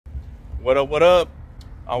What up, what up?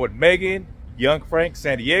 I'm with Megan, Young Frank,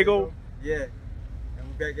 San Diego. Yeah, and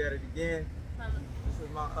we're back at it again. This is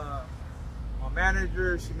my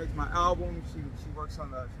manager. She makes my album. She works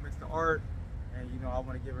on she makes the art, and you know I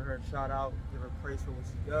want to give her a shout out, give her praise for what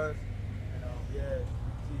she does. And yeah,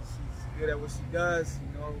 she's good at what she does.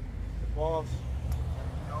 You know, the boss. And,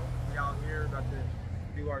 you know, we out here about to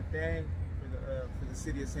do our thing for the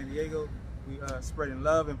city of San Diego. We spreading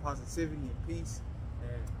love and positivity and peace,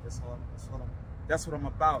 and that's what I'm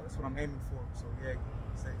about. That's what I'm aiming for. So yeah,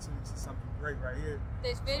 stay tuned to something great right here.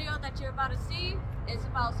 This video that you're about to see is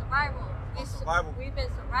about survival. We've been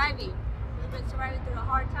surviving. We've been surviving through the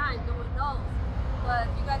hard times. No one knows. But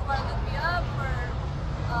if you guys want to look me up for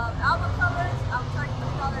album covers, I'm charging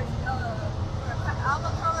 $3 for an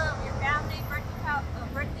album cover of your family,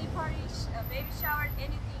 birthday party, baby shower,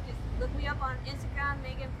 anything. Just look me up on Instagram,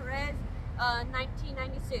 Megan Perez.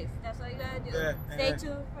 1996. That's all you gotta do. Yeah, stay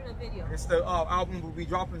tuned for the video. It's the album will be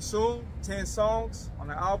dropping soon. 10 songs on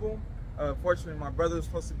the album. Fortunately, my brother was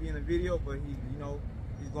supposed to be in the video, but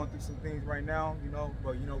he's going through some things right now.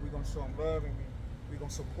 But we're gonna show him love and we're gonna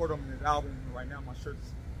support him in his album. Right now, my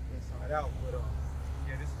shirt's inside out. But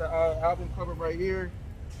yeah, this is the album cover right here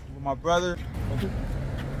with my brother.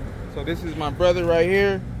 So this is my brother right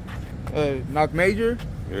here, Knock Major.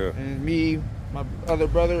 Yeah. And me. My other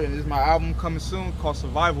brother, and this is my album coming soon called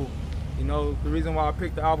Survival. The reason why I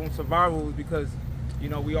picked the album Survival is because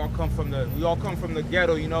we all come from the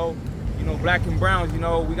ghetto. Black and browns. We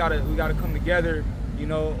gotta come together.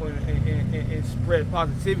 And spread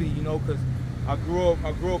positivity. Because I grew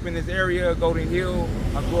up in this area, Golden Hill.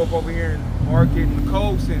 I grew up over here in Market and the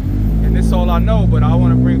Coast, and this is all I know. But I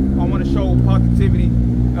want to show positivity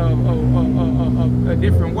a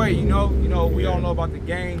different way. We all know about the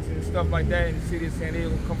gangs and stuff like that in the city of San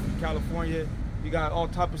Diego. Come from California, you got all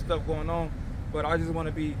type of stuff going on. But I just want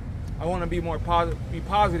to be more positive.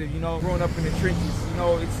 Growing up in the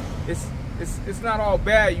trenches, it's not all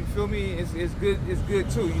bad. You feel me? It's good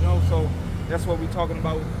too. So that's what we're talking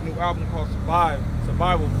about with this new album called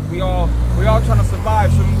Survival. We all trying to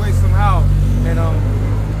survive some way somehow, and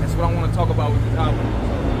that's what I want to talk about with this album.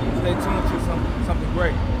 So stay tuned to something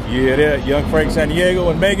great. Yeah, that Young Frank San Diego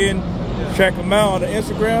and Megan. Yeah. Check them out on the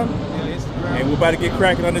Instagram. Yeah, Instagram. And we're about to get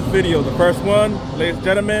cracking on this video. The first one, ladies and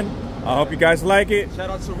gentlemen. I hope you guys like it. Shout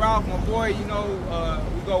out to Ralph, my boy. We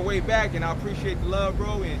go way back, and I appreciate the love,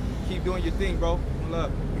 bro. And keep doing your thing, bro.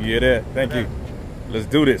 Love. Yeah, that. Thank you. Let's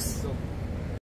do this. So,